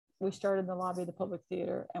we started in the lobby of the Public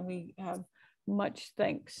Theater, and we have much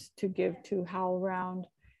thanks to give to HowlRound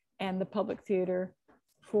and the Public Theater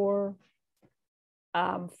for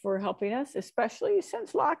helping us, especially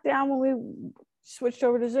since lockdown, when we switched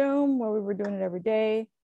over to Zoom, where we were doing it every day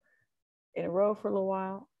in a row for a little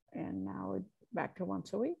while, and now we're back to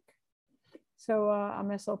once a week. So I'm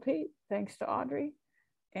SLP, thanks to Audrey.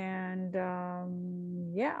 And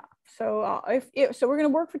yeah, so so we're going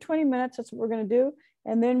to work for 20 minutes. That's what we're going to do.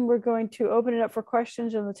 And then we're going to open it up for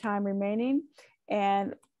questions in the time remaining.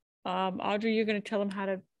 And Audrey, you're going to tell them how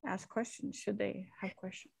to ask questions, should they have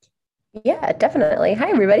questions. Yeah, definitely. Hi,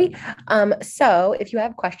 everybody. So if you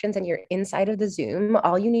have questions and you're inside of the Zoom,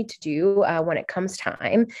 all you need to do when it comes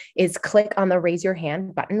time is click on the raise your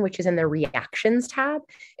hand button, which is in the reactions tab.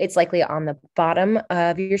 It's likely on the bottom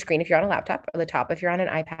of your screen if you're on a laptop, or the top if you're on an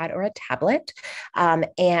iPad or a tablet.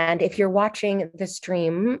 And if you're watching the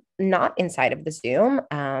stream not inside of the Zoom,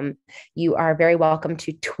 you are very welcome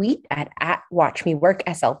to tweet at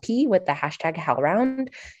WatchMeWorkSLP with the hashtag HowlRound.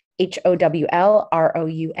 HowlRound,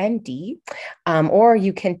 or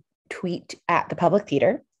you can tweet at the Public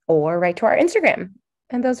Theater or write to our Instagram.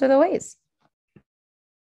 And those are the ways.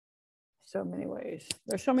 So many ways.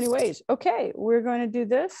 There's so many ways. Okay, we're going to do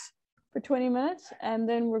this for 20 minutes, and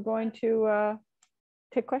then we're going to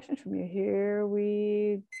take questions from you. Here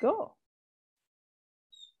we go.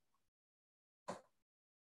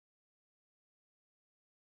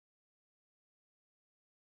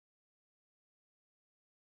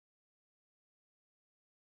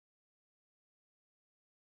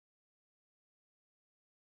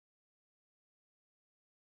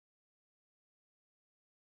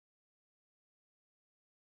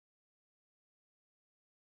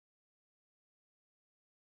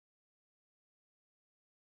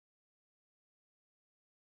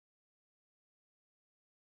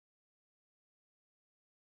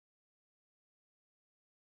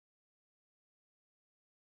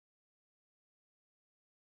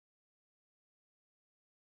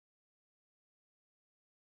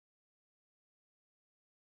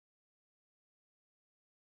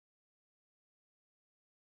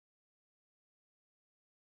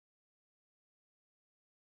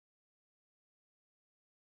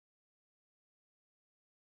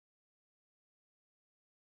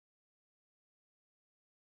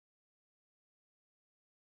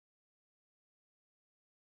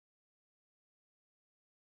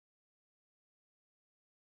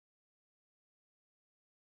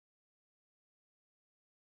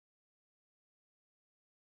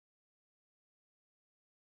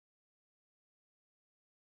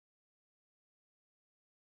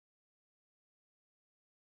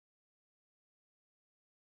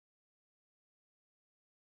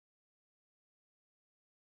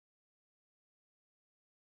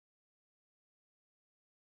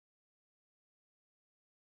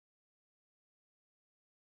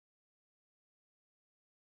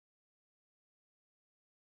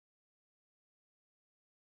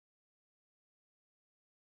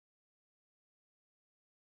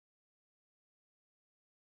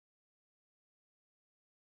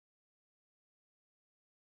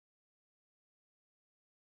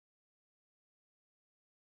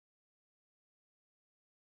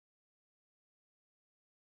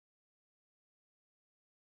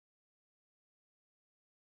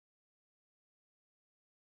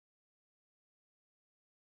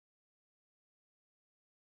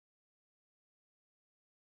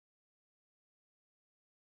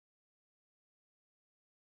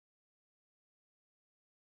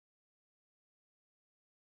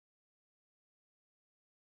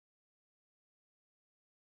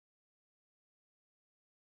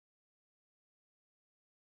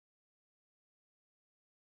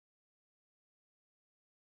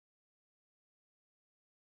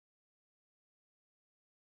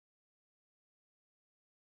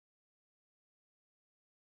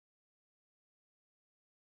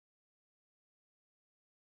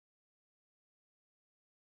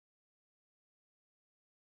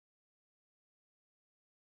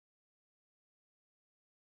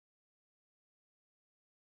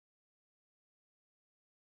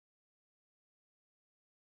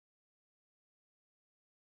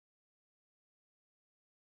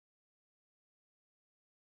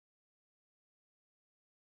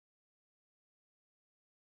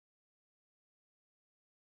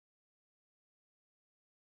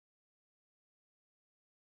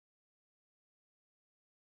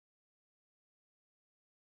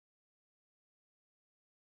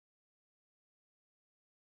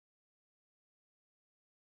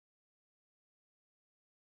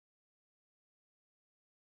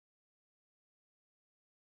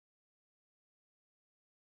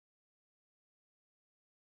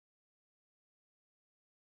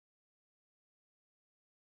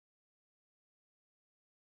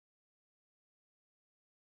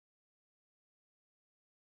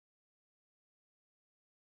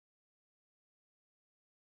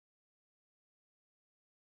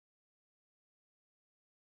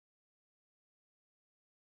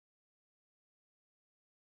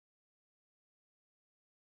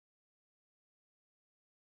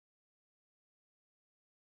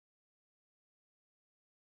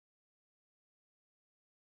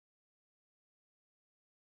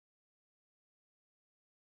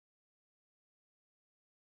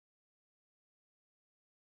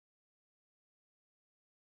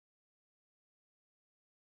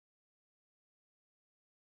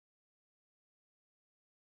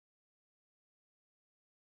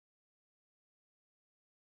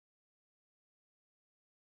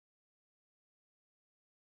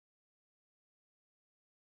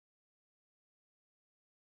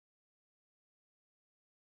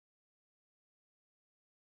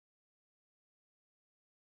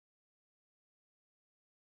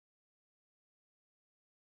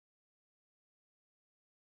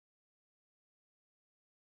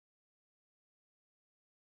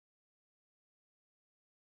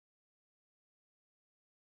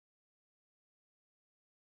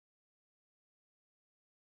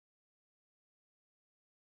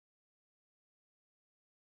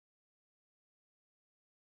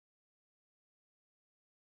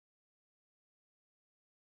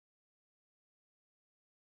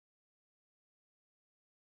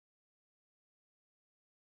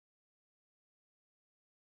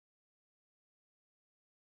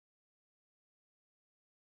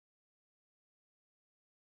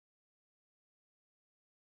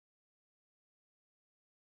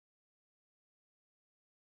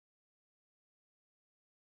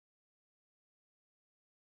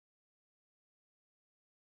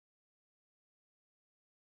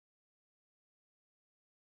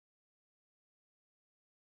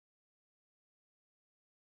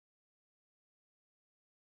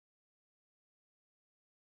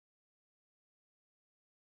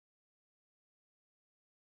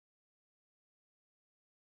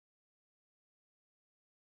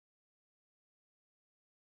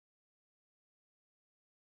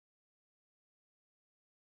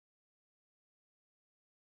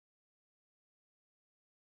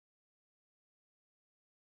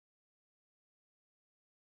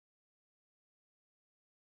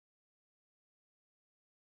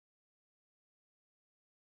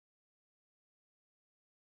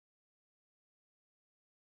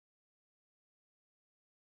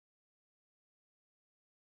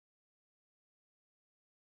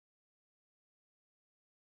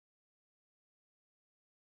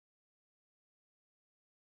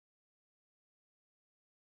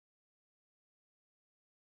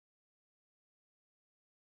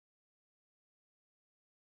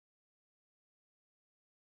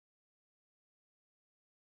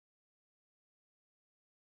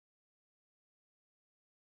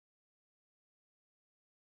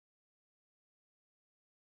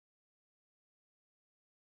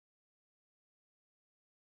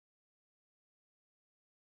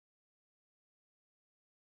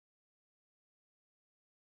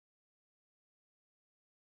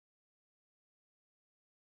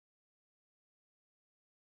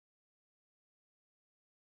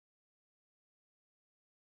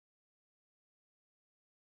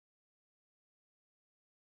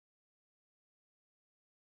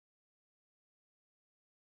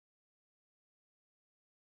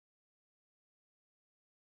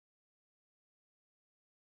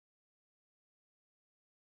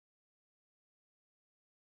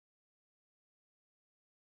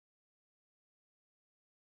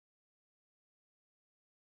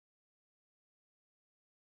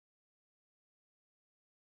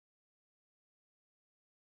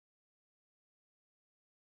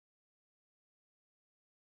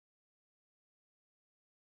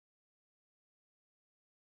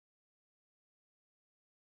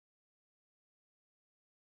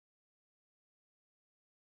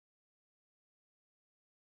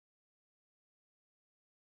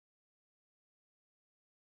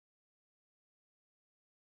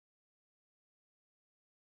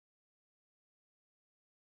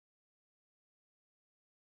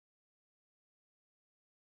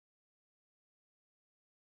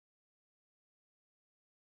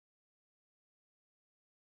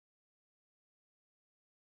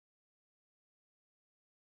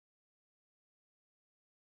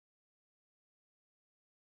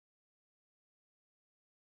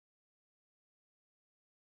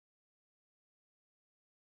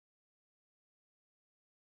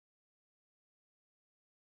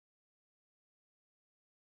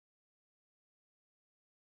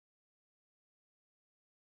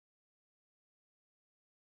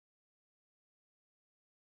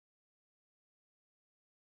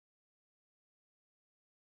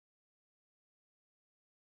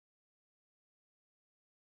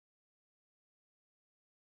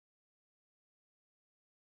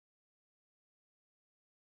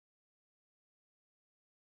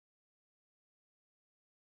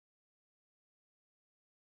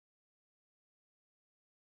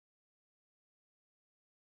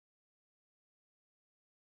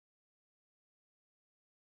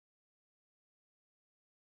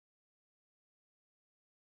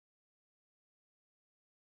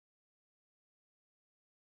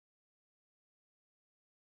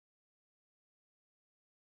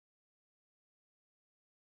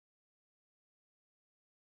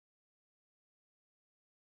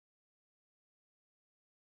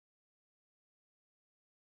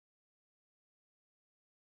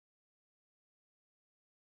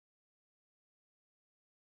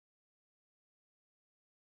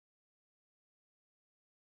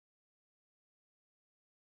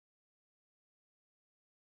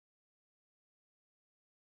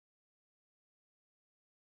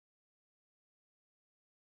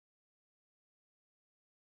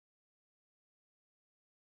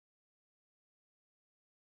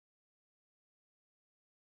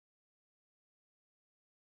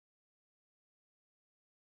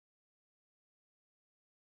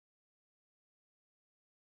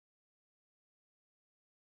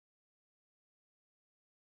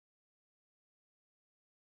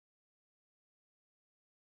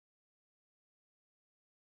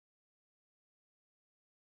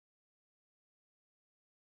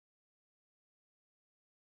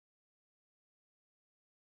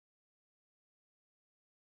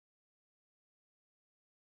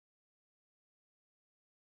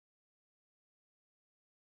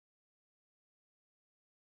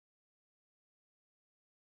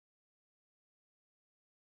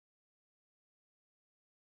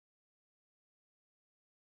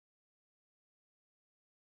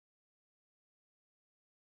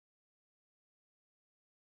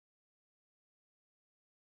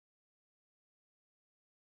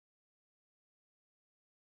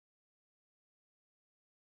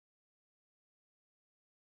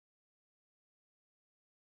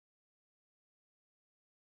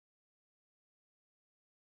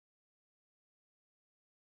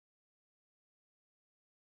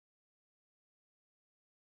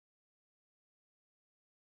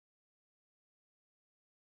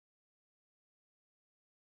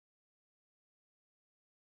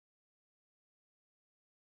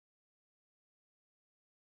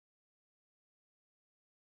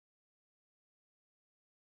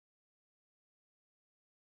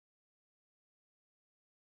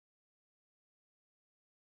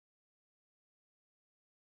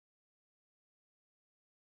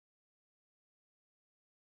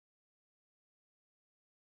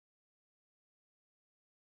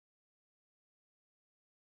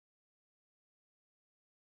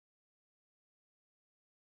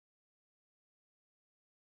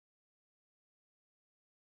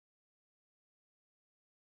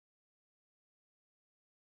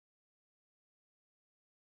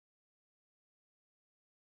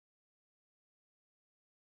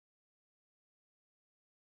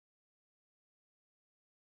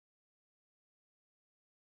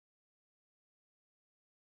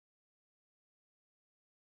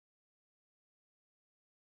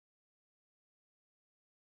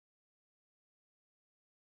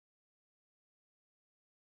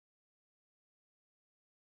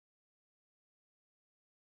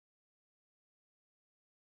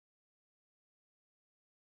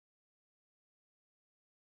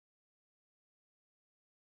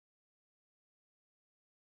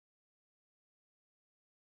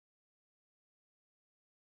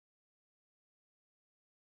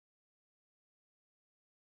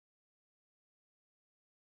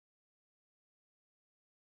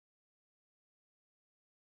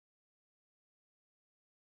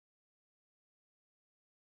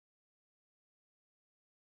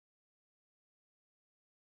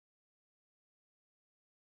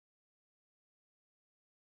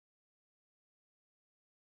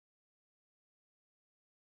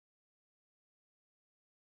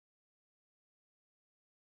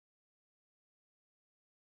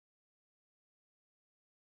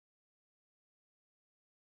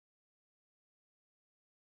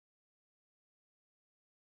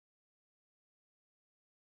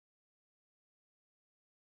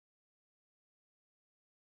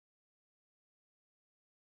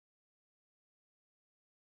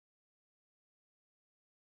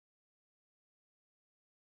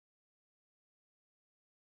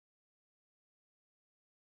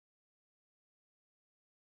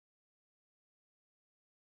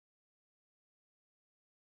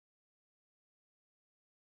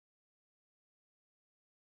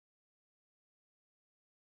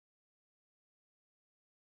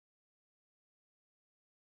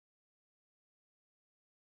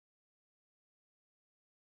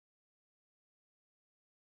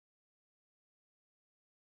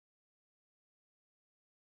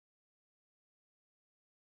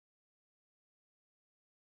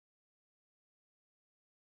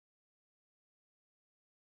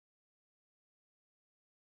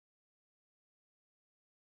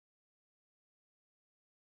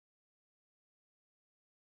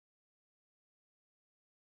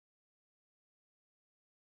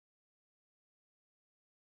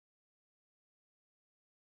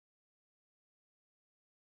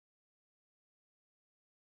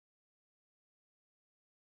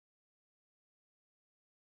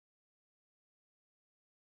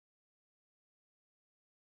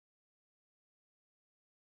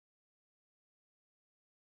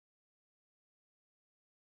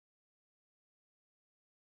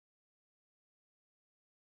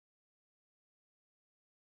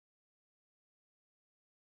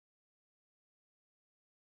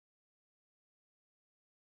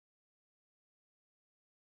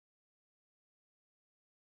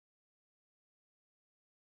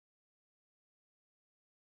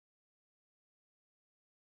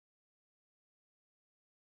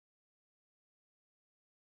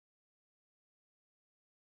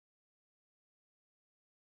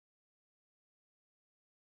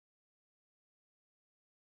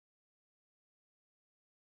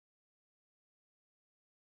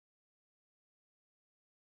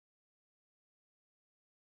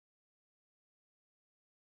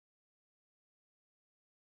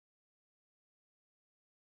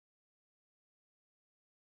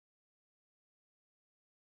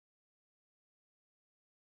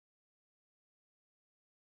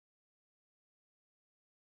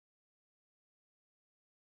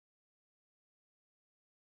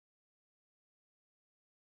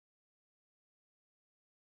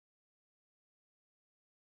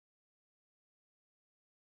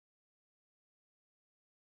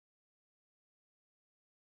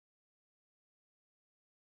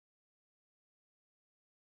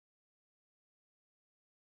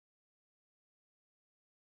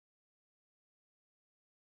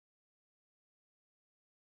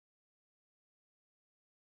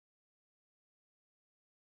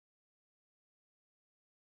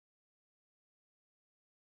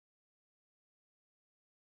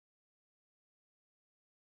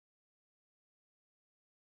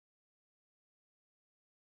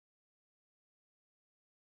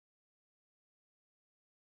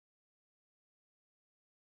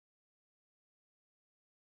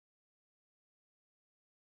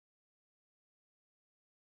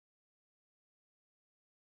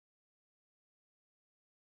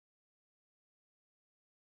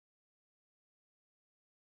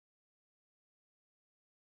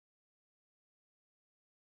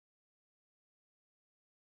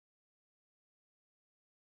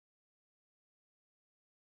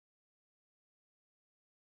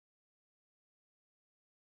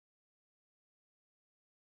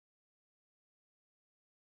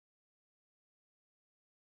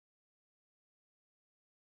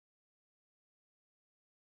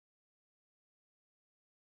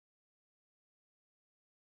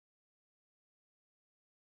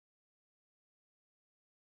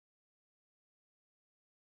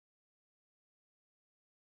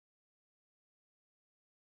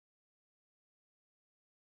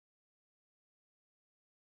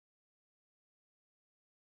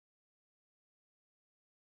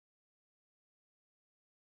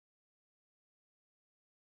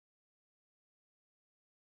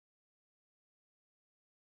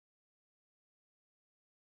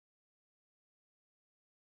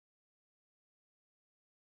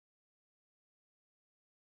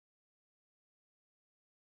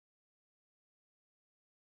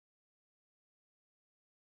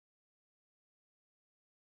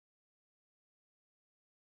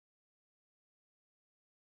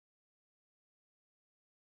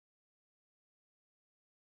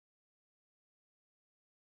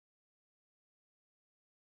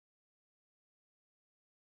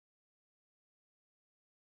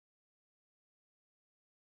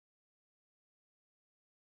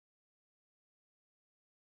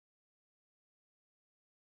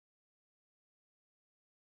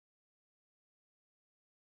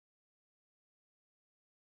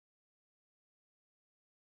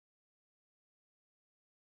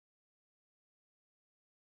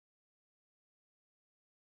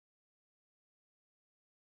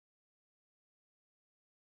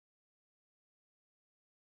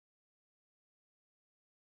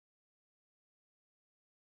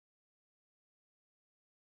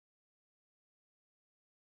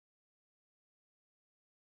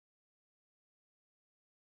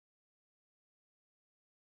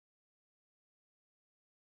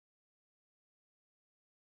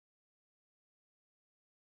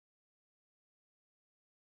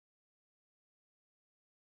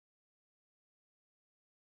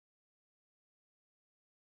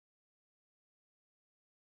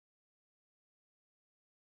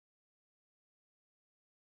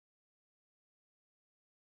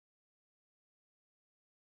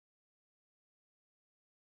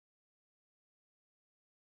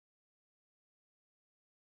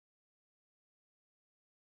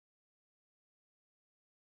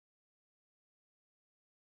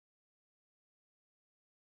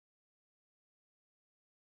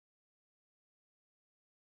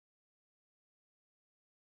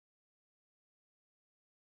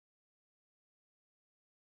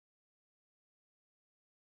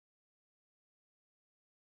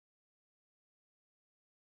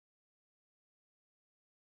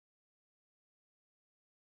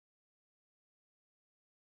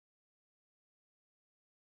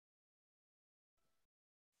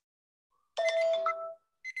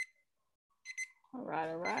 All right,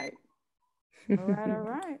 all right. All right, all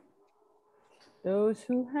right. Those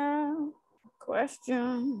who have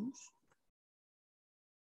questions.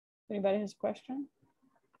 Anybody has a question?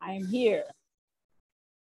 I am here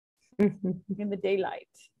in the daylight.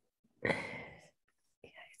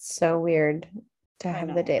 It's so weird to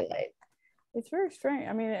have the daylight. It's very strange.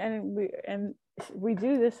 I mean, and we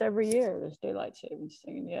do this every year, this daylight savings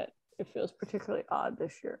thing, and yet it feels particularly odd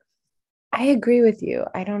this year. I agree with you.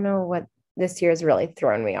 I don't know what this year has really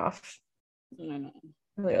thrown me off. I know.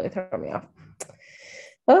 Really thrown me off.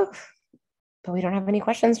 Oh, but we don't have any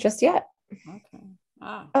questions just yet. Okay.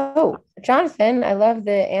 Oh, Jonathan, I love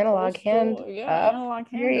the analog hand. Yeah, analog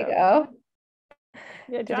hand. Here you go.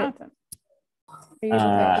 Yeah, Jonathan.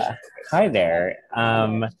 Hi there.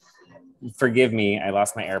 Forgive me, I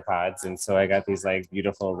lost my AirPods, and so I got these like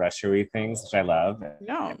beautiful rushery things, which I love.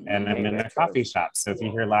 No, and I'm in a coffee shop, so if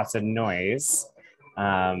you hear lots of noise,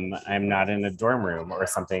 I'm not in a dorm room or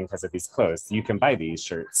something because of these clothes. You can buy these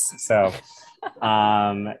shirts. So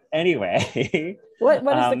anyway. What is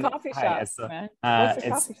the coffee shop, man? What's the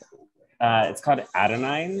coffee shop? It's called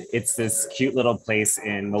Adenine. It's this cute little place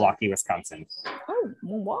in Milwaukee, Wisconsin. Oh,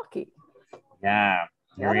 Milwaukee. Yeah,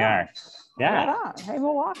 here we are. Yeah. Right on. Hey,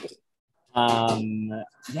 Milwaukee.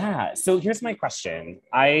 Yeah, so here's my question.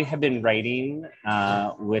 I have been writing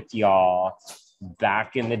with y'all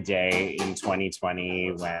back in the day in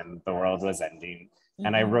 2020 when the world was ending.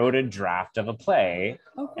 And I wrote a draft of a play,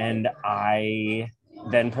 and I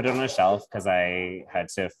then put it on a shelf because I had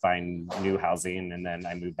to find new housing, and then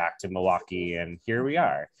I moved back to Milwaukee, and here we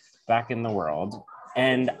are back in the world,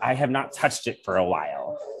 and I have not touched it for a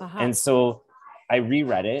while. And so I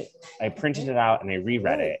reread it, I printed it out, and I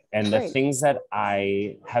reread it, and the things that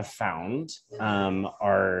I have found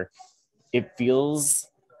are, it feels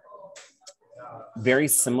very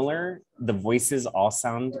similar. The voices all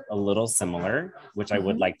sound a little similar, which I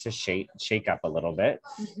would like to shake up a little bit.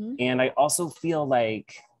 And I also feel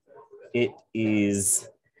like it is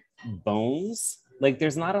bones. Like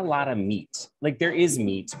there's not a lot of meat. Like there is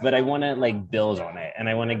meat, but I want to like build on it, and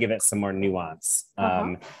I want to give it some more nuance.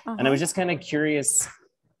 And I was just kind of curious.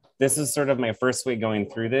 This is sort of my first way going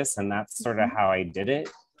through this, and that's sort of how I did it.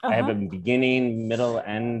 I have a beginning, middle,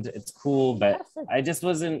 end. It's cool, but I just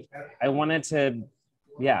wasn't, I wanted to,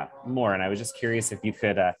 more. And I was just curious if you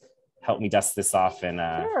could help me dust this off in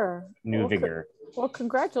new vigor. Well,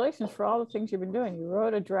 congratulations for all the things you've been doing. You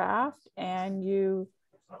wrote a draft and you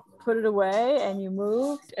put it away and you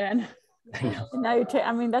moved and now you take,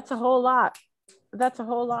 I mean, that's a whole lot. That's a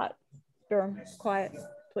whole lot. Durham, quiet,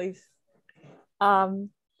 please.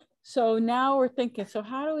 So now we're thinking, so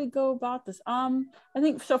how do we go about this? I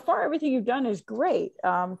think so far everything you've done is great.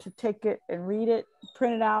 To take it and read it,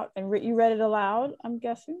 print it out, and you read it aloud, I'm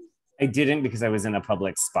guessing? I didn't because I was in a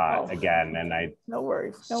public spot again, and I... No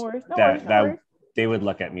worries. They would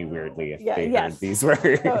look at me weirdly if they heard these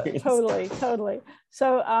words. Totally.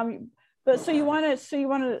 So, but so you want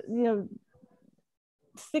to, you know,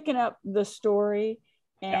 thicken up the story,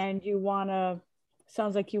 and you want to,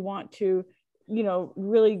 sounds like you want to, you know,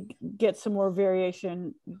 really get some more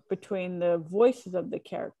variation between the voices of the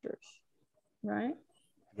characters, right?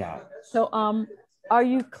 Yeah. So, are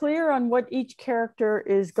you clear on what each character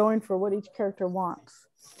is going for, what each character wants?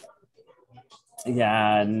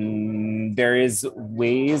 Yeah, there is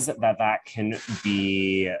ways that can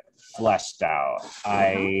be fleshed out.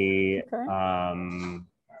 I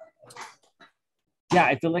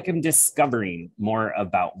feel like I'm discovering more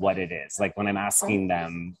about what it is. Like when I'm asking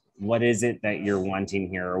them, what is it that you're wanting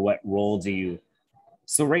here, or what role do you?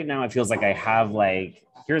 So right now it feels like I have like,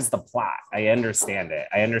 here's the plot. I understand it.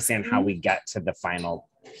 I understand how we get to the final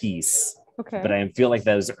piece. But I feel like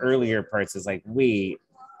those earlier parts is like, wait,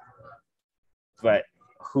 but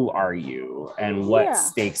who are you, and what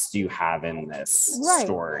stakes do you have in this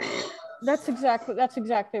story? That's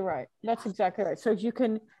exactly right. So if you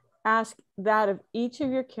can ask that of each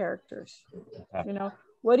of your characters, you know,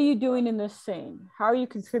 what are you doing in this scene? How are you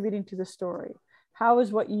contributing to the story? How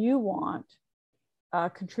is what you want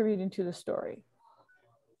contributing to the story?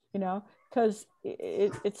 You know, because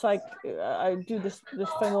it's like I do this fun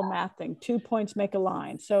little math thing. 2 points make a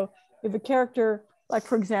line. So if a character, like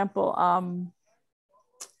for example,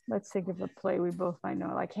 let's think of a play we both might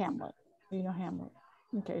know, like Hamlet. You know Hamlet.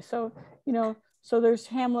 Okay, so you know, so there's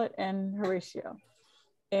Hamlet and Horatio,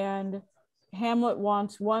 and Hamlet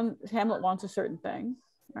wants a certain thing,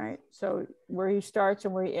 right? So where he starts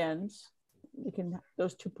and where he ends,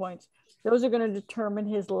 those 2 points, those are going to determine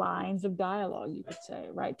his lines of dialogue, you could say,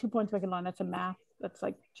 right? 2 points make a line. That's a math. That's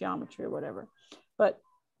like geometry or whatever. But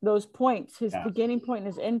those points, his beginning point and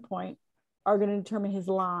his end point, are going to determine his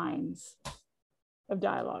lines. of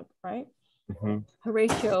dialogue, right? Mm-hmm.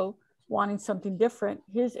 Horatio wanting something different,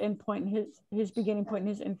 his end point and his beginning point and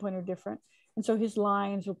his end point are different. And so his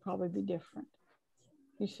lines will probably be different.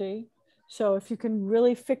 You see? So if you can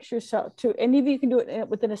really fix yourself to, and even you can do it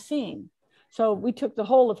within a scene. So we took the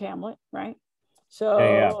whole of Hamlet, right?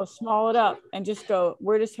 So small it up and just go,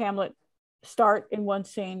 where does Hamlet start in one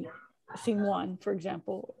scene one, for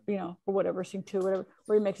example, you know, or whatever, scene two, whatever,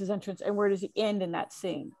 where he makes his entrance, and where does he end in that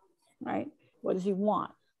scene, right? What does he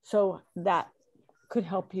want? So that could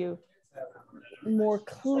help you more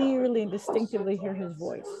clearly and distinctively hear his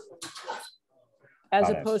voice, as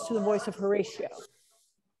opposed to the voice of Horatio.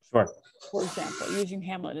 Sure. For example, using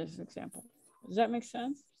Hamlet as an example. Does that make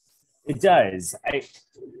sense? It does.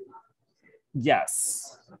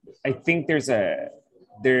 Yes. I think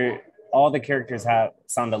all the characters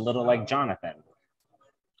sound a little like Jonathan.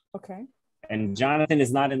 Okay. And Jonathan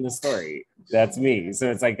is not in the story. That's me.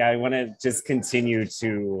 So it's like, I want to just continue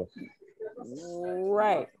to.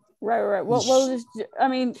 Right. Well, I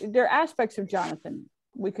mean, there are aspects of Jonathan,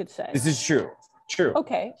 we could say. This is true. True.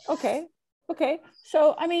 Okay.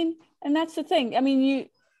 So, I mean, and that's the thing. I mean,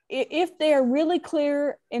 if they are really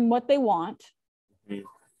clear in what they want, mm-hmm.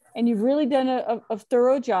 and you've really done a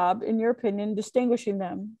thorough job, in your opinion, distinguishing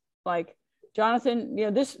them, like Jonathan,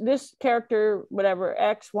 you know, this character, whatever,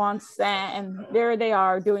 X wants that, and there they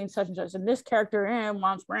are doing such and such, and this character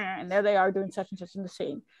wants, and there they are doing such and such in the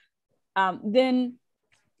scene. Then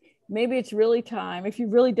maybe it's really time, if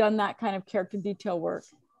you've really done that kind of character detail work,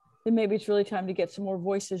 then maybe it's really time to get some more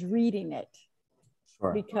voices reading it.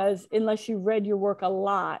 Sure. Because unless you read your work a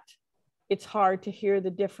lot, it's hard to hear the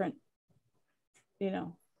different, you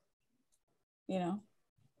know.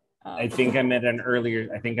 I think I'm at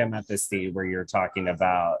the state where you're talking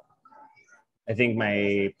about, I think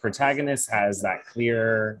my protagonist has that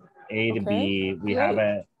clear A to B. We have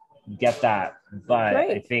it, get that. But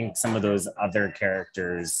I think some of those other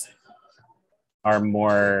characters are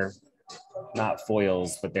more, not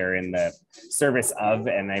foils, but they're in the service of,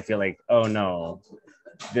 and I feel like, oh no,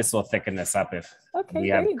 this will thicken this up if we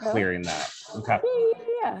have clearing that. Okay.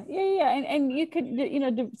 Yeah. And you could, you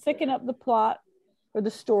know, to thicken up the plot or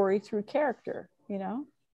the story through character, you know,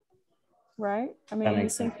 right? I mean, you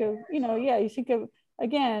think of, you know, you think of,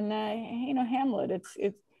 again, you know, Hamlet, it's,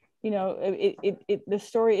 you know, the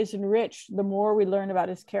story is enriched the more we learn about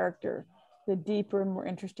his character, the deeper and more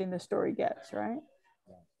interesting the story gets, right?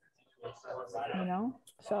 You know,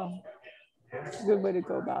 so it's a good way to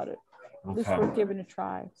go about it. This worth giving a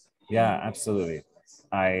try. Yeah, absolutely.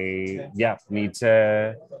 Need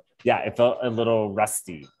to, it felt a little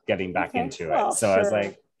rusty getting back into it. So sure. I was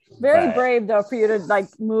like, very brave though for you to like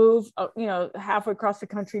move, you know, halfway across the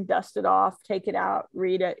country, dust it off, take it out,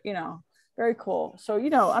 read it, you know, very cool. So,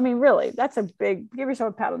 you know, I mean, really, that's a big, give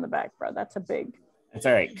yourself a pat on the back, bro. That's a big. It's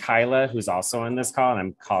all right. Kyla, who's also on this call, and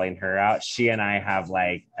I'm calling her out. She and I have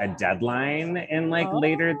like a deadline in like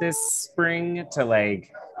later this spring to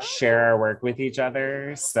like share our work with each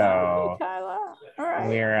other. So Kyla. All right.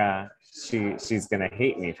 We're she's gonna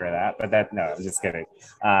hate me for that, but no, I'm just kidding.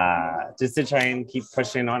 Just to try and keep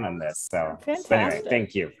pushing on this. So fantastic. But anyway,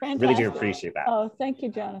 thank you. Fantastic. Really do appreciate that. Oh, thank you,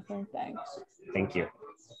 Jonathan. Thanks. Thank you.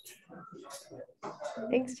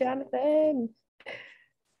 Thanks, Jonathan.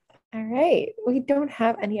 All right. We don't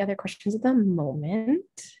have any other questions at the moment.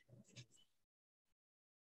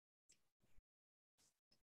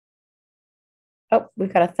 Oh,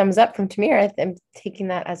 we've got a thumbs up from Tamira. I'm taking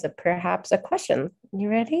that as perhaps a question. You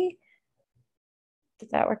ready?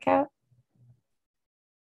 Did that work out?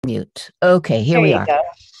 Mute. Okay, here we are. Go.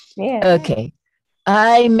 Yeah. Okay.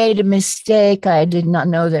 I made a mistake. I did not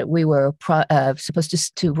know that we were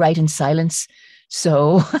supposed to write in silence.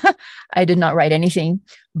 So I did not write anything,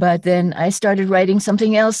 but then I started writing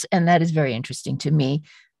something else. And that is very interesting to me,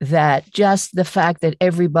 that just the fact that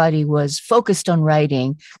everybody was focused on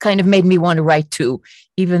writing kind of made me want to write too,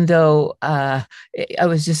 even though I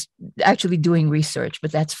was just actually doing research,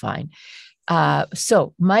 but that's fine.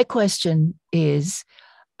 So my question is,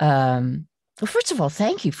 well, first of all,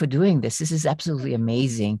 thank you for doing this. This is absolutely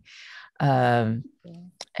amazing. And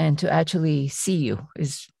to actually see you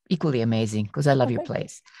is equally amazing because I love your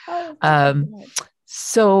plays.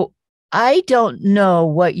 So I don't know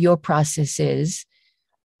what your process is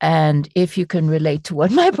and if you can relate to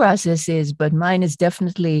what my process is, but mine is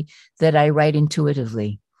definitely that I write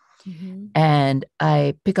intuitively. Mm-hmm. And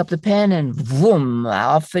I pick up the pen and boom,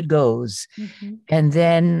 off it goes. Mm-hmm. And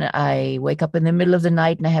then I wake up in the middle of the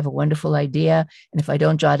night and I have a wonderful idea. And if I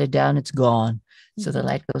don't jot it down, it's gone. Mm-hmm. So the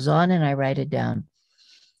light goes on and I write it down.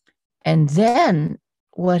 And then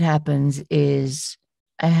what happens is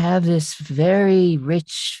I have this very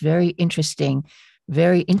rich, very interesting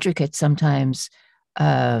very intricate sometimes,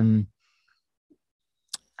 I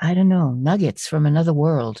don't know, nuggets from another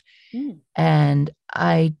world. And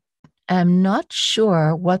I am not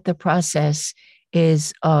sure what the process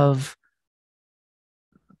is of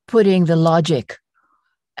putting the logic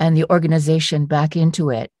and the organization back into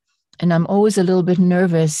it. And I'm always a little bit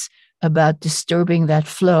nervous about disturbing that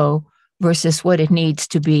flow versus what it needs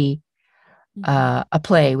to be, a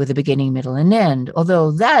play with a beginning, middle, and end.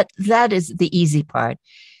 Although that is the easy part.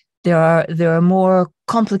 There are more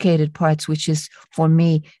complicated parts, which is for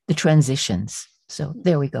me the transitions. So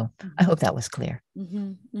there we go. I hope that was clear.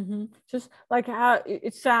 Just like how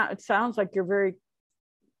it sounds like you're very,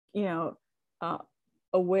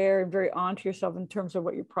 aware and very onto yourself in terms of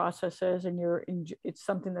what your process is, and it's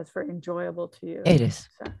something that's very enjoyable to you. It is.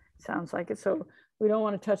 Sounds like it. So we don't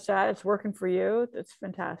want to touch that. It's working for you. That's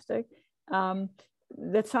fantastic.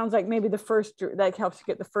 That sounds like maybe that helps you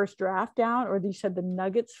get the first draft down, or you said the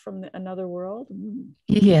nuggets from another world.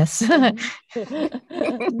 Yes.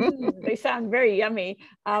 They sound very yummy.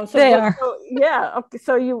 They are. Yeah. Okay.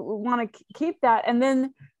 So you want to keep that, and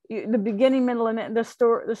then the beginning, middle, and end,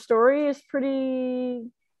 the story is pretty.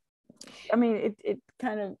 I mean,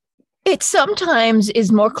 it sometimes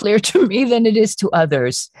is more clear to me than it is to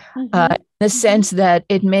others, in the sense that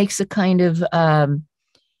it makes a kind of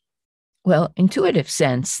intuitive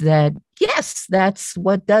sense that, yes, that's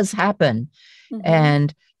what does happen.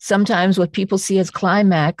 And sometimes what people see as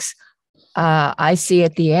climax, I see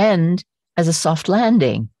at the end as a soft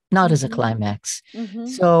landing, not as a climax.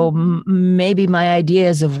 So maybe my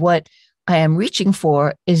ideas of what I am reaching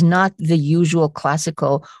for is not the usual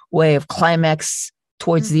classical way of climax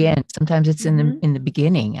towards the end. Sometimes it's in the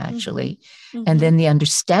beginning, actually. And then the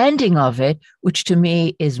understanding of it, which to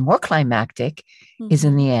me is more climactic, is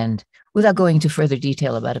in the end, without going into further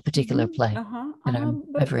detail about a particular play that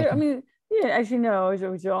I've written. I mean, as you know, as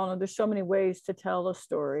we all know, there's so many ways to tell a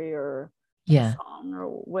story or a song or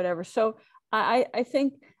whatever. So I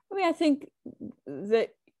think that,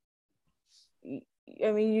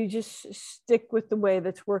 you just stick with the way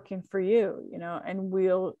that's working for you, and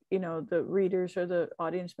the readers or the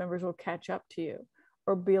audience members will catch up to you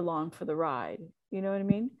or be along for the ride. You know what I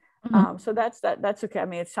mean? So that's okay. I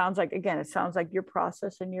mean, it sounds like your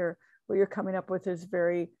process and what you're coming up with is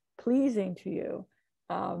very pleasing to you.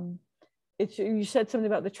 You said something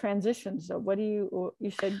about the transitions. So what you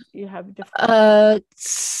said you have different.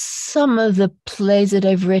 Some of the plays that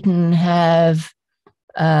I've written have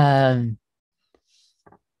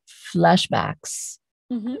flashbacks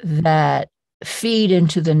that feed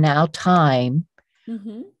into the now time,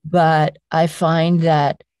 but I find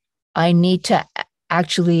that I need to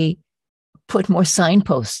actually put more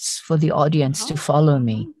signposts for the audience to follow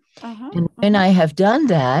me. And when I have done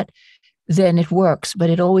that, then it works, but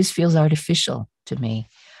it always feels artificial to me.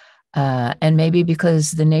 And maybe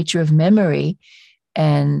because the nature of memory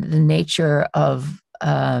and the nature of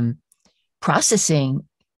processing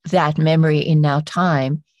that memory in now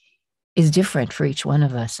time is different for each one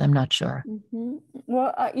of us. I'm not sure.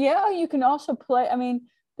 Well, you can also play. I mean,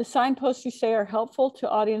 the signposts you say are helpful to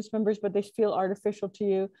audience members, but they feel artificial to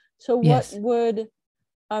you. So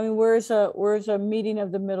where's a meeting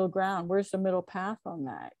of the middle ground? Where's the middle path on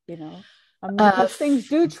that? Because things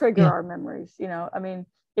do trigger our memories. I mean,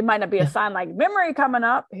 it might not be a sign like memory coming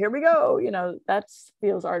up. Here we go. That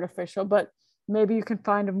feels artificial, but maybe you can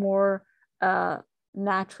find a more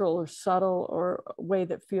natural or subtle or way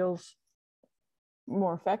that feels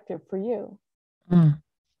more effective for you. Okay.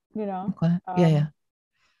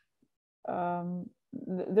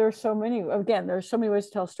 There's so many ways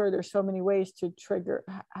to tell a story. There's so many ways to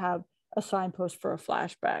have a signpost for a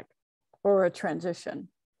flashback or a transition.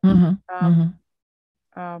 But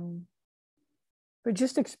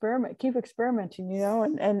just keep experimenting,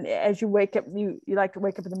 and as you wake up, you like to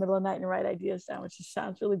wake up in the middle of the night and write ideas down, which just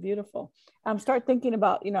sounds really beautiful. Start thinking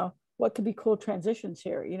about, what could be cool transitions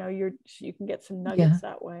here. You can get some nuggets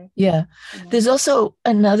that way. Yeah. There's also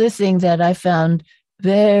another thing that I found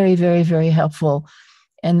very, very, very helpful.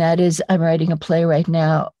 And that is, I'm writing a play right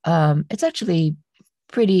now. It's actually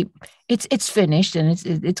it's finished and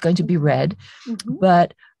it's going to be read,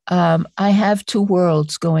 but I have two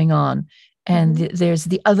worlds going on, and there's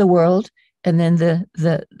the other world and then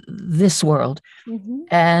this world.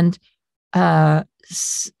 And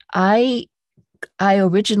I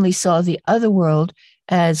originally saw the other world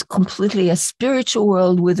as completely a spiritual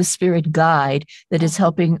world with a spirit guide that is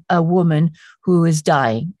helping a woman who is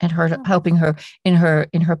dying and helping her in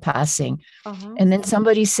her passing. And then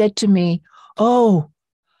somebody said to me, "Oh,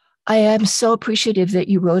 I am so appreciative that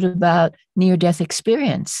you wrote about near-death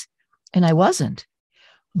experience." And I wasn't.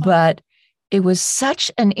 But it was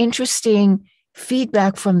such an interesting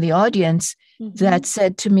feedback from the audience that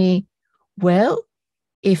said to me, well,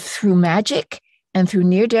 if through magic and through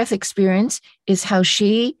near-death experience is how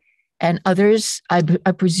she and others, I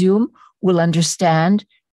presume, will understand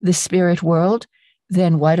the spirit world,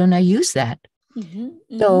 then why don't I use that?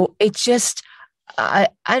 So it's just, I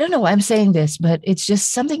don't know why I'm saying this, but it's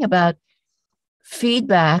just something about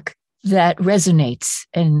feedback that resonates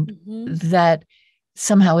and that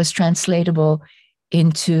somehow is translatable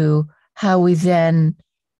into how we then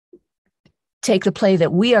take the play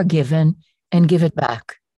that we are given and give it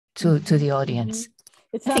back to the audience.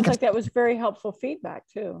 It sounds like that was very helpful feedback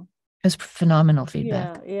too. It was phenomenal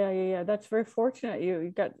feedback. Yeah. That's very fortunate.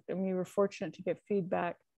 You were fortunate to get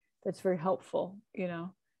feedback that's very helpful, you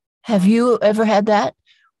know. Have you ever had that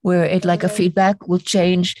where it like a feedback will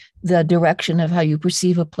change the direction of how you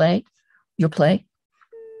perceive your play?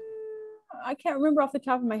 I can't remember off the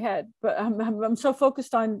top of my head, but I'm so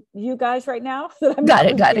focused on you guys right now that I'm got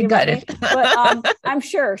it. But I'm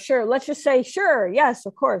sure. Let's just say sure. Yes,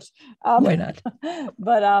 of course. Why not?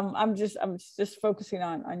 But I'm just focusing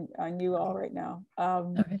on you all right now.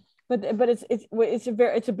 Okay. But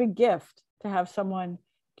it's a big gift to have someone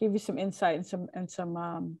give you some insight and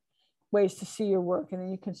some ways to see your work, and then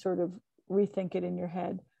you can sort of rethink it in your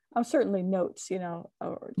head. Certainly notes,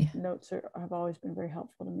 notes have always been very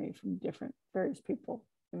helpful to me from various people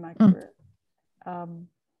in my career.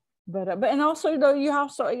 But and also though you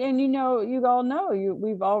all know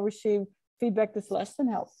we've all received feedback that's less than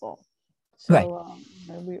helpful. So right.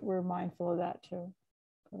 We're mindful of that too.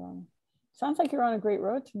 But, sounds like you're on a great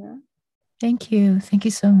road, Tamara. Thank you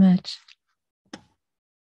so much.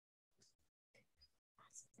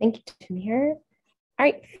 Thank you, Tamara. All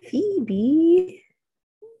right, Phoebe.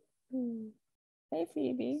 Hey,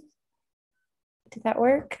 Phoebe. Did that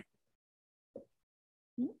work?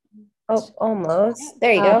 Oh, almost.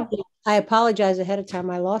 There you go. I apologize ahead of time.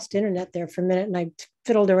 I lost internet there for a minute and I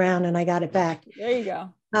fiddled around and I got it back. There you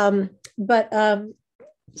go.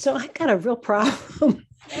 So I got a real problem.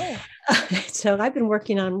 So I've been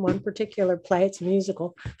working on one particular play. It's a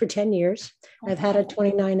musical for 10 years. I've had a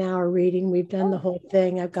 29-hour reading. We've done the whole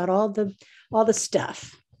thing. I've got all the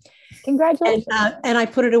stuff. Congratulations. And I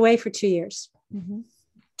put it away for 2 years.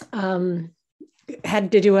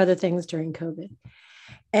 Had to do other things during COVID.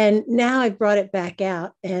 And now I've brought it back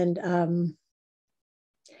out, and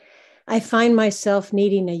I find myself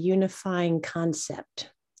needing a unifying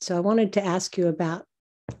concept. So I wanted to ask you about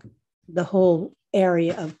the whole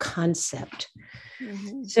area of concept.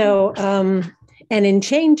 So, and in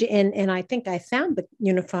change, and I think I found the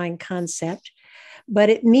unifying concept, but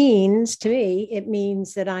it means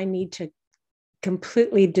that I need to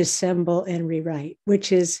completely dissemble and rewrite,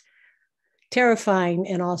 which is terrifying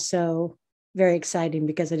and also very exciting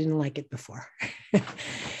because I didn't like it before.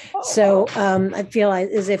 So I feel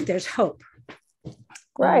as if there's hope.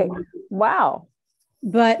 Right. Wow.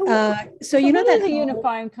 But so you know that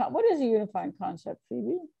what is a unifying concept,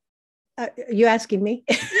 Phoebe? You asking me?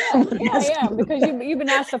 Yeah, because you've been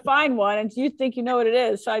asked to find one and you think you know what it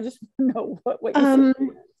is. So I just know what you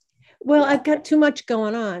think. Well, I've got too much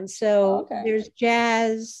going on. So there's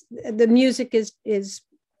jazz. The music is it's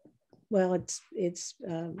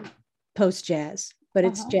post jazz, but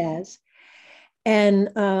it's jazz. And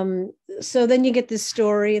so then you get this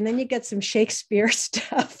story, and then you get some Shakespeare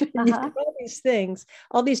stuff, and you get all these things,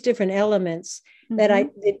 all these different elements that I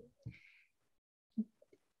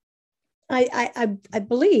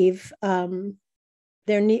believe I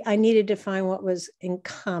needed to find what was in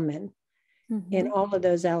common in all of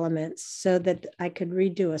those elements, so that I could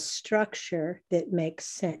redo a structure that makes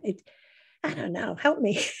sense. I don't know, help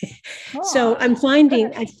me. So I'm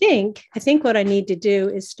finding, I think what I need to do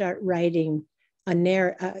is start writing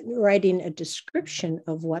a description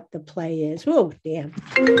of what the play is. Oh, damn.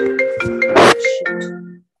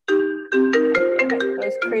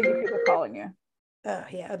 Those crazy people calling you. Oh,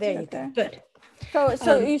 yeah, there you go. Good.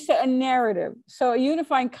 So you said a narrative. So a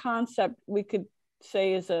unifying concept we could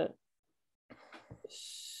say is a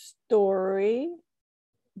story.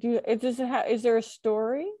 Is there a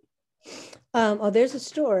story? There's a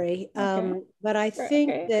story, but I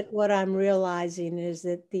think that what I'm realizing is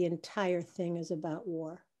that the entire thing is about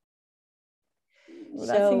war. Well,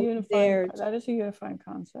 that is a unifying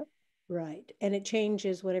concept. Right. And it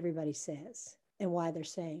changes what everybody says and why they're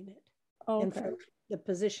saying it. And for the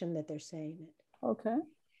position that they're saying it. Okay.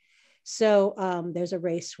 So there's a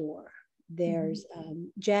race war. There's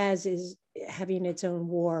jazz is having its own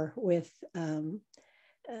war with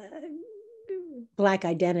Black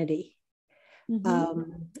identity.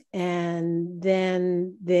 And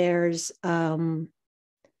then there's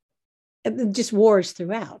just wars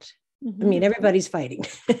throughout. I mean, everybody's fighting,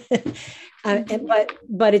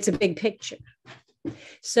 but it's a big picture.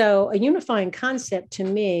 So a unifying concept to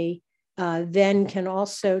me then can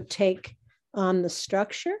also take on the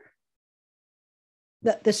structure.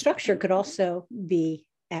 The structure could also be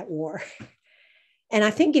at war. And I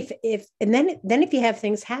think if you have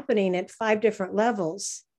things happening at 5 different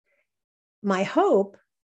levels, my hope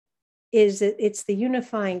is that it's the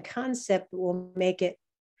unifying concept that will make it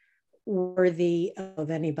worthy of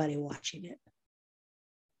anybody watching it,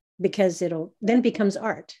 because it'll then becomes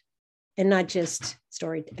art and not just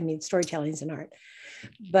storytelling is an art,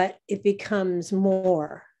 but it becomes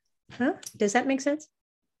more. Does that make sense?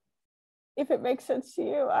 If it makes sense to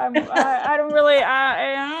you, I don't really.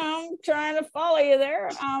 I'm trying to follow you there.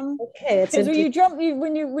 Okay, because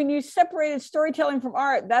when you separated storytelling from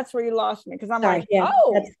art, that's where you lost me. Because I'm like,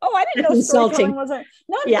 I didn't know storytelling wasn't.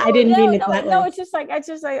 I didn't mean it that way. No, it's just like I'm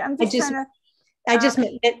just trying to. I just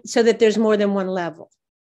meant it so that there's more than one level.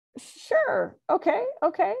 Sure. Okay.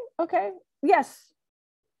 Yes.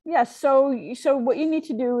 So what you need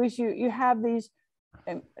to do is you have these.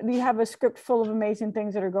 You have a script full of amazing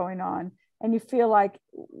things that are going on, and you feel like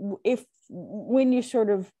when you sort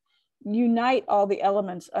of unite all the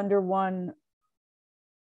elements under one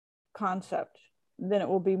concept, then it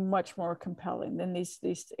will be much more compelling. Then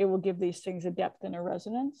it will give these things a depth and a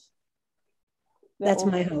resonance. That's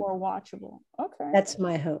my hope. More watchable. Okay. That's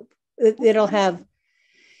my hope. It'll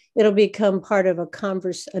become part of a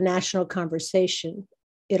national conversation.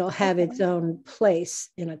 It'll have its own place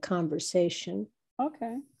in a conversation.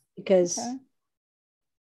 Okay. Because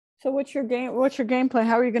so what's your game plan?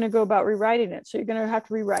 How are you going to go about rewriting it? So you're going to have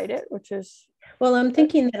to rewrite it, which is I'm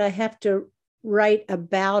thinking that I have to write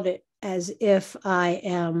about it as if I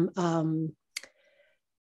am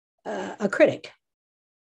a critic.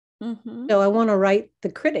 So I want to write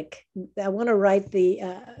the critic. I want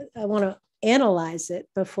to analyze it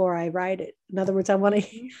before I write it. In other words, I want to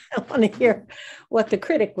hear what the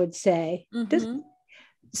critic would say.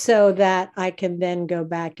 So that I can then go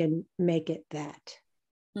back and make it that.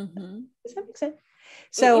 Does that make sense?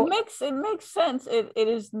 So it makes sense. It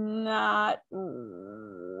is not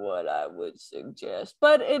what I would suggest,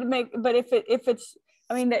 but if it's,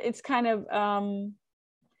 I mean, it's kind of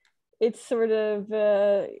it's sort of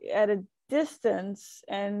at a distance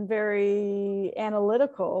and very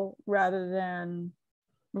analytical rather than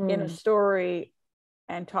in a story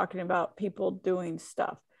and talking about people doing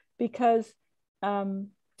stuff, because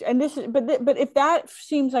and this is, but if that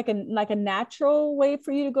seems like a natural way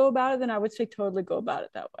for you to go about it, then I would say totally go about it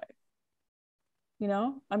that way. You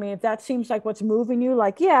know, I mean, if that seems like what's moving you,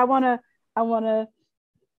 like, I want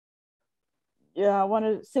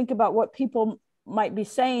to think about what people might be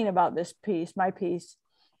saying about this piece, my piece,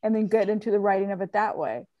 and then get into the writing of it that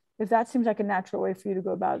way. If that seems like a natural way for you to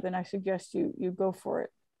go about it, then I suggest you go for it.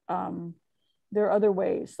 There are other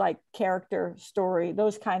ways, like character, story,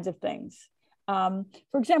 those kinds of things. For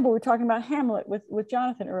example, we were talking about Hamlet with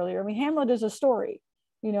Jonathan earlier. I mean, Hamlet is a story,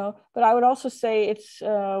 you know, but I would also say it's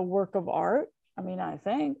a work of art. I mean, I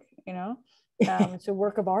think, you know, it's a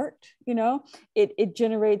work of art, you know, it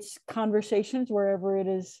generates conversations wherever it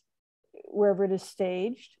is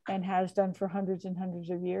staged and has done for hundreds and hundreds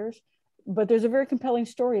of years. But there's a very compelling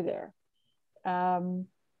story there. And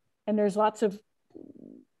there's lots of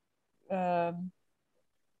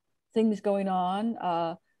things going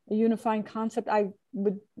on. A unifying concept. I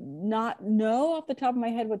would not know off the top of my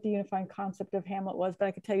head what the unifying concept of Hamlet was, but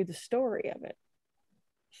I could tell you the story of it.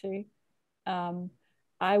 See,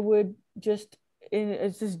 I would just,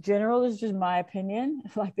 it's just general, it's just my opinion.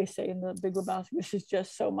 Like they say in the Big Lebowski, this is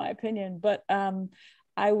just so my opinion. But I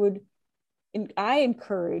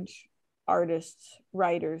encourage artists,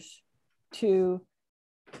 writers to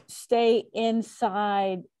stay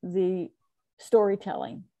inside the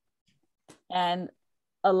storytelling and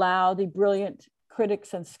allow the brilliant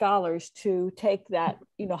critics and scholars to take that,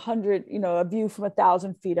 a view from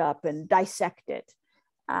 1,000 feet up and dissect it.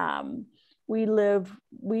 We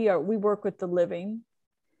work with the living.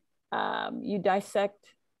 You dissect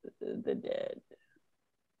the dead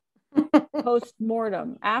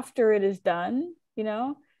post-mortem after it is done,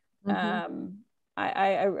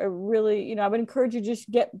 I really, I would encourage you to just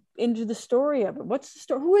get into the story of it. What's the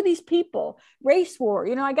story? Who are these people? Race war.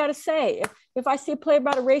 I got to say, if I see a play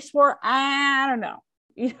about a race war, I don't know,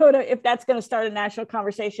 if that's going to start a national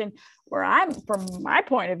conversation where I'm, from my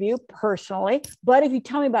point of view, personally. But if you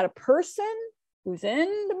tell me about a person who's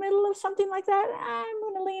in the middle of something like that, I'm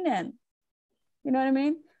going to lean in. You know what I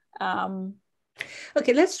mean?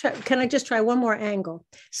 Okay, let's try. Can I just try one more angle?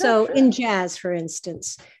 So sure. In jazz, for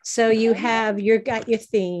instance, so you got your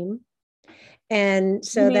theme, And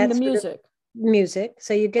so You mean that's the sort of music. music.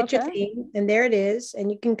 So you get your Okay. theme, and there it is,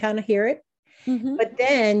 and you can kind of hear it. Mhm. But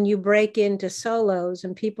then you break into solos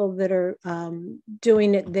and people that are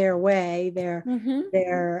doing it their way.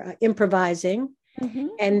 They're improvising,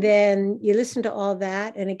 and then you listen to all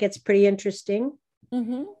that, and it gets pretty interesting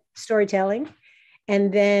storytelling.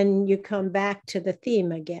 And then you come back to the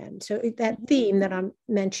theme again. So that theme that I'm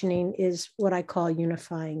mentioning is what I call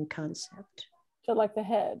unifying concept. So like the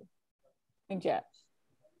head in jazz.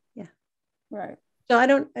 Yeah. Right. So I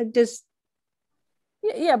don't just.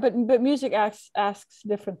 Yeah, but music asks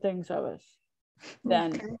different things of us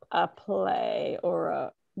than a play or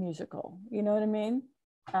a musical. You know what I mean?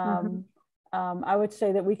 I would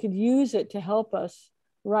say that we could use it to help us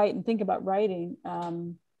write and think about writing.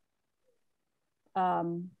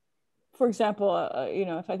 For example, you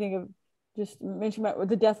know, if I think of just mention about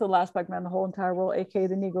the death of the last black man in the whole entire world, aka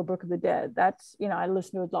the Negro Book of the Dead. That's, you know, I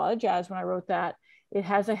listened to a lot of jazz when I wrote that. It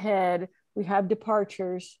has a head. We have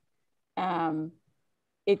departures.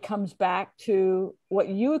 It comes back to what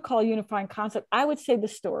you would call unifying concept. I would say the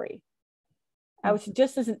story. I would,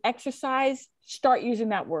 just as an exercise, start using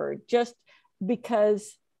that word, just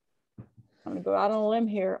because I'm gonna go out on a limb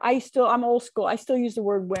here. I'm old school. I still use the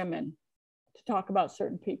word women to talk about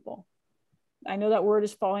certain people. I know that word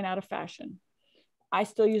is falling out of fashion. I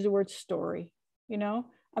still use the word story, you know?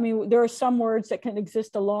 I mean, there are some words that can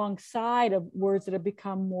exist alongside of words that have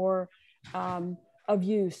become more of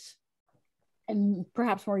use and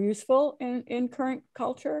perhaps more useful in current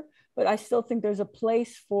culture, but I still think there's a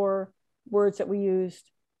place for words that we used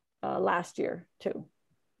last year too,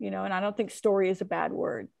 you know, and I don't think story is a bad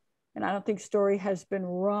word. And I don't think story has been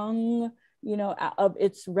wrung, you know, of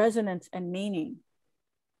its resonance and meaning,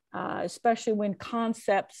 especially when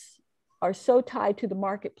concepts are so tied to the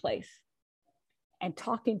marketplace and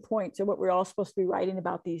talking points are what we're all supposed to be writing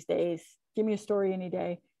about these days. Give me a story any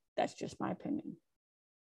day. That's just my opinion.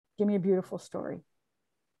 Give me a beautiful story.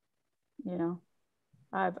 You know,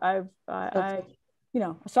 you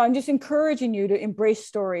know, so I'm just encouraging you to embrace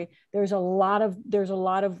story. There's a lot of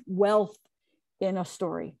wealth in a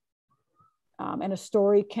story. And a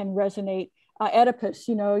story can resonate. Oedipus,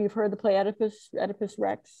 you know, you've heard the play Oedipus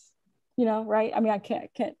Rex, you know, right? I mean, I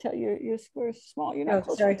can't tell you, you're small, you're not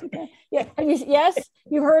close to that. Yeah, yes,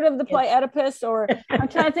 you've heard of the play Oedipus, or I'm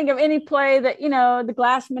trying to think of any play that, you know, the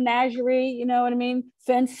Glass Menagerie, you know what I mean?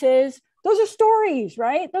 Fences, those are stories,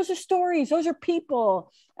 right? Those are stories, those are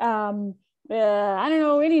people. I don't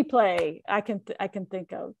know, any play I can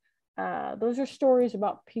think of. Those are stories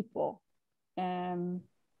about people.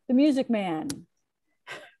 The Music Man,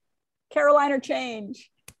 Caroline or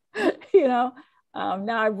Change, you know.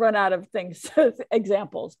 Now I've run out of things,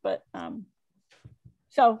 examples, but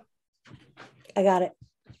so I got it.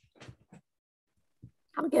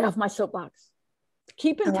 I'll get off my soapbox.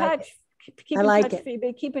 Keep in touch. Keep in touch,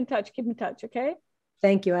 Phoebe. Keep in touch. Okay.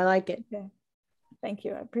 Thank you. I like it. Okay. Thank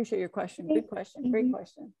you. I appreciate your question. Good question. Great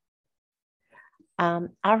question. All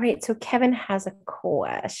right. So Kevin has a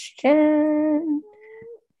question.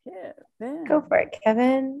 Yeah, go for it,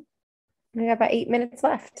 Kevin. We got about 8 minutes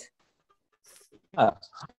left. I've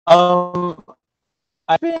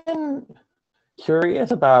been curious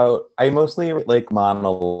about, I mostly like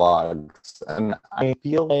monologues, and I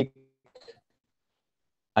feel like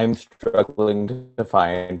I'm struggling to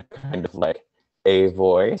find kind of like a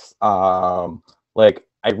voice. Like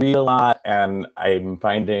I read a lot, and I'm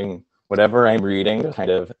finding whatever I'm reading kind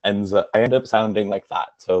of I end up sounding like that.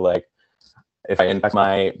 So like, if I infect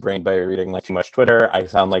my brain by reading like too much Twitter, I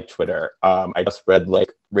sound like Twitter. I just read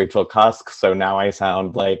like Rachel Cusk, so now I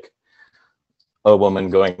sound like a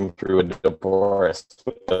woman going through a divorce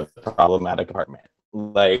with a problematic apartment.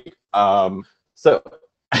 Like, so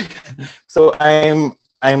I'm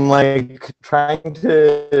like trying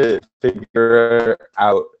to figure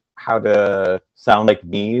out how to sound like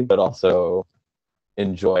me, but also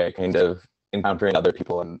enjoy kind of encountering other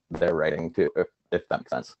people and their writing too, if that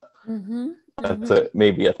makes sense. That's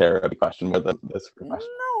maybe a therapy question more than this question.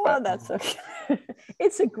 No, well, that's okay.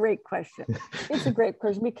 It's a great question. It's a great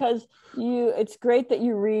question because it's great that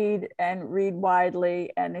you read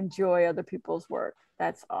widely and enjoy other people's work.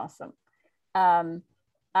 That's awesome.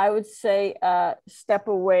 I would say step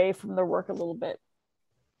away from their work a little bit.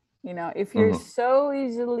 You know, if you're so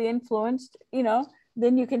easily influenced, you know,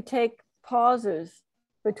 then you can take pauses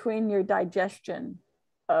between your digestion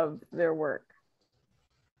of their work.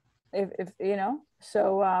 If you know,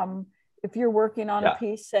 so if you're working on a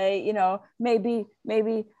piece, say, you know, maybe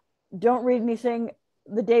don't read anything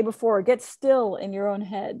the day before. Get still in your own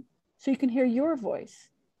head so you can hear your voice,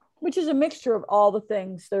 which is a mixture of all the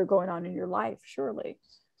things that are going on in your life, surely.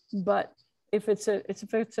 But if it's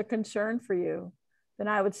a concern for you, then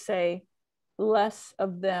I would say less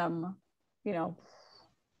of them,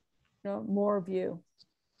 more of you.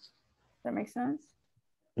 Does that make sense?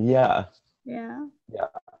 Yeah. Yeah. Yeah.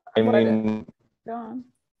 I mean, go on.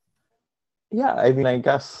 Yeah, I mean, I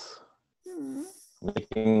guess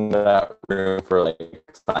making that room for like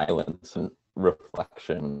silence and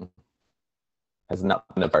reflection has not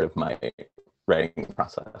been a part of my writing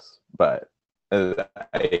process, but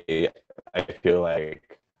I feel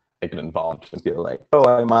like I get involved and feel like, oh,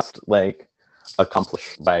 I must like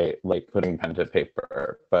accomplish by like putting pen to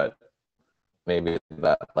paper, but maybe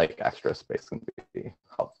that like extra space can be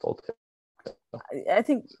helpful too. I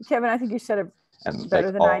think, Kevin, you said it and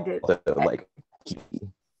better like than I did. Like,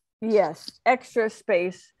 yes, extra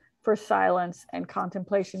space for silence and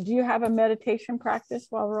contemplation. Do you have a meditation practice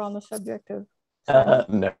while we're on the subject of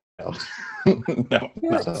no. No.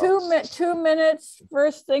 2 minutes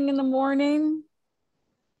first thing in the morning,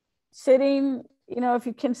 sitting, if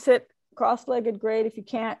you can sit cross-legged, great. If you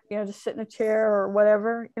can't, just sit in a chair or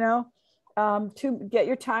whatever, to get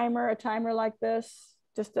your a timer like this,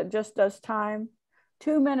 that just does time.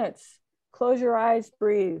 2 minutes, close your eyes,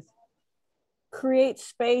 breathe. Create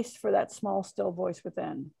space for that small, still voice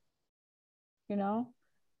within,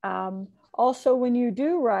 Also, when you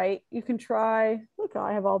do write, you can try, look,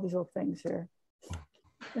 I have all these little things here.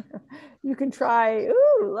 You can try,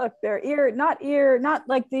 look, not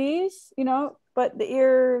like these, but the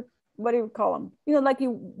ear, what do you call them? Like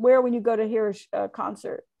you wear when you go to hear a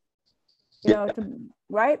concert,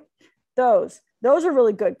 right? Those are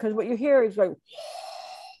really good because what you hear is like,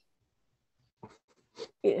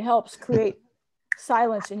 it helps create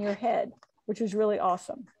silence in your head, which is really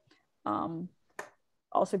awesome.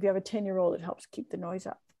 Also, if you have a 10-year-old, it helps keep the noise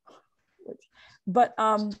up. But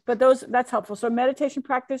that's helpful. So meditation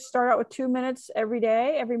practice, start out with 2 minutes every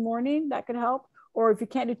day, every morning. That could help. Or if you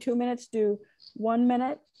can't do 2 minutes, do 1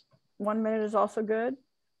 minute. 1 minute is also good.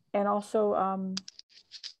 And also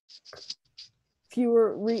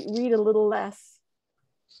read a little less.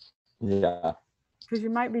 Yeah. Because you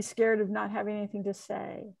might be scared of not having anything to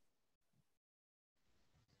say.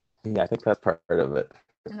 Yeah, I think that's part of it.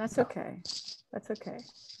 And that's okay. That's okay.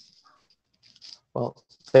 Well,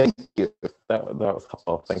 thank you. That was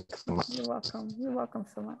helpful. Thanks so much. You're welcome. You're welcome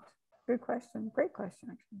so much. Good question. Great question,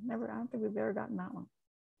 actually. I don't think we've ever gotten that one.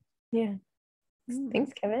 Yeah.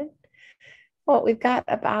 Thanks, Kevin. Well, we've got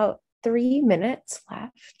about 3 minutes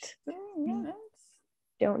left. 3 minutes.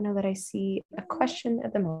 Don't know that I see a question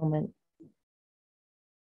at the moment.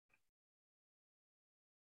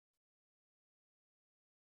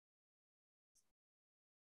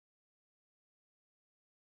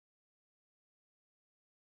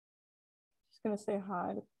 Gonna say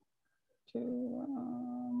hi to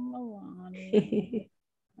Melania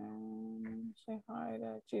and say hi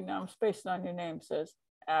to Gina. I'm spacing on your name, sis.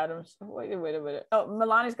 Adams. Wait a minute. Oh,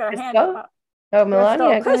 Melania's got her hand up. Oh,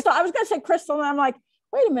 Melania. Crystal. I was gonna say Crystal, and I'm like,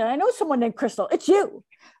 wait a minute. I know someone named Crystal. It's you.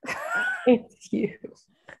 It's you.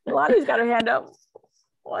 Melania's got her hand up.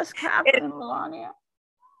 What's happening, Melania?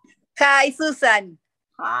 Hi, Susan.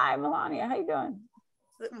 Hi, Melania. How you doing?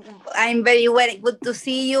 I'm very well. Good to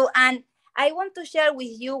see you. And I want to share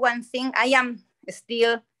with you one thing. I am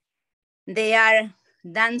still there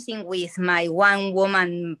dancing with my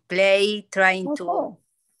one-woman play, trying to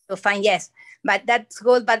find, yes, but that's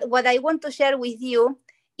good. But what I want to share with you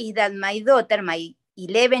is that my daughter, my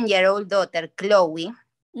 11-year-old daughter, Chloe,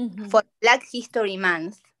 for Black History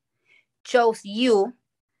Month, chose you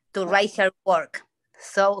to write her work.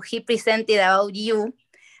 So he presented about you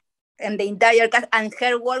and the entire cast, and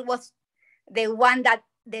her work was the one that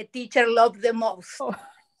the teacher loved the most.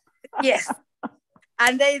 Yes.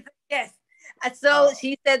 And yes. And so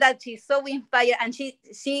she said that she's so inspired, and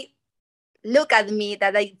she looked at me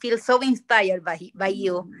that I feel so inspired by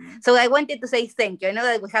you. So I wanted to say thank you. I know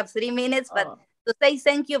that we have 3 minutes, but to say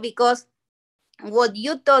thank you, because what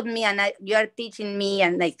you taught me and you are teaching me,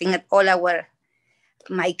 and I think that all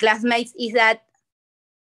my classmates, is that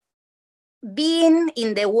being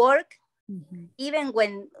in the work, even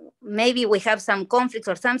when maybe we have some conflicts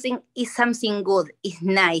or something, is something good, is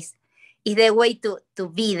nice. Is the way to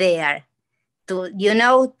be there,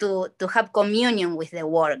 to have communion with the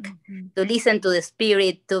work, to listen to the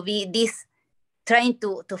spirit, to be this, trying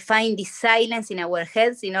to find this silence in our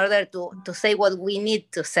heads in order to say what we need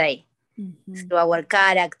to say to our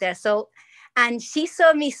character. So, and she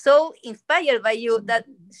saw me so inspired by you that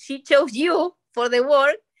she chose you for the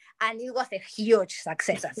work. And it was a huge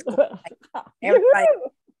success at school. So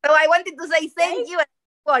I wanted to say thank you and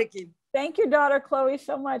working. Thank you, daughter Chloe,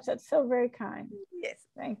 so much. That's so very kind. Yes.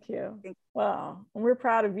 Thank you. Well, and we're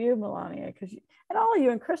proud of you, Melania, because and all of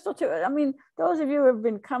you, and Crystal too. I mean, those of you who have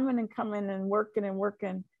been coming and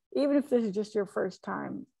working, even if this is just your first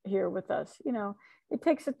time here with us, you know, it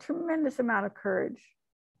takes a tremendous amount of courage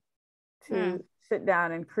to sit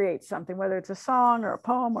down and create something, whether it's a song or a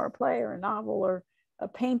poem or a play or a novel or a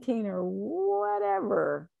painting or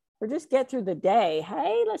whatever, or just get through the day.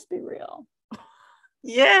 Hey, let's be real.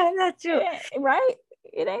 Yeah, that's true. Right?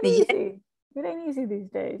 It ain't easy. It ain't easy these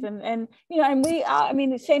days. And you know, and we, I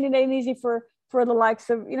mean, saying it ain't easy for the likes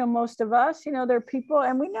of, you know, most of us, you know, there are people,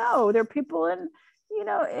 and we know there are people in, you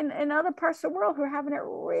know, in other parts of the world who are having it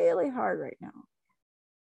really hard right now.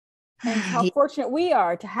 And how fortunate we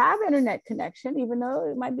are to have internet connection, even though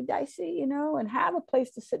it might be dicey, you know, and have a place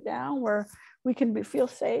to sit down where we can feel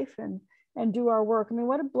safe and do our work. I mean,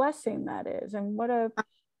 what a blessing that is. And what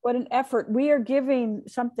an effort. We are giving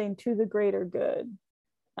something to the greater good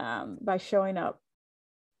by showing up.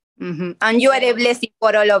 And you are a blessing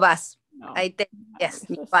for all of us. No, I think, yes.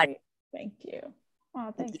 So thank you.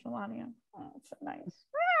 Oh, thanks, Melania. Oh, that's so nice.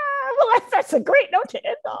 Well, that's a great note to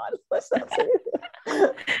end on. Listen.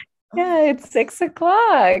 Yeah, it's 6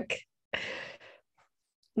 o'clock.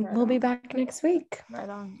 Right We'll be on. back next week. Right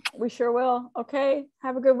on. We sure will. Okay.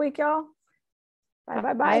 Have a good week, y'all.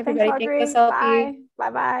 Bye. Bye, everybody. Thanks, Audrey. Thanks, Audrey.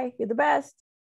 Bye. Bye. You're the best.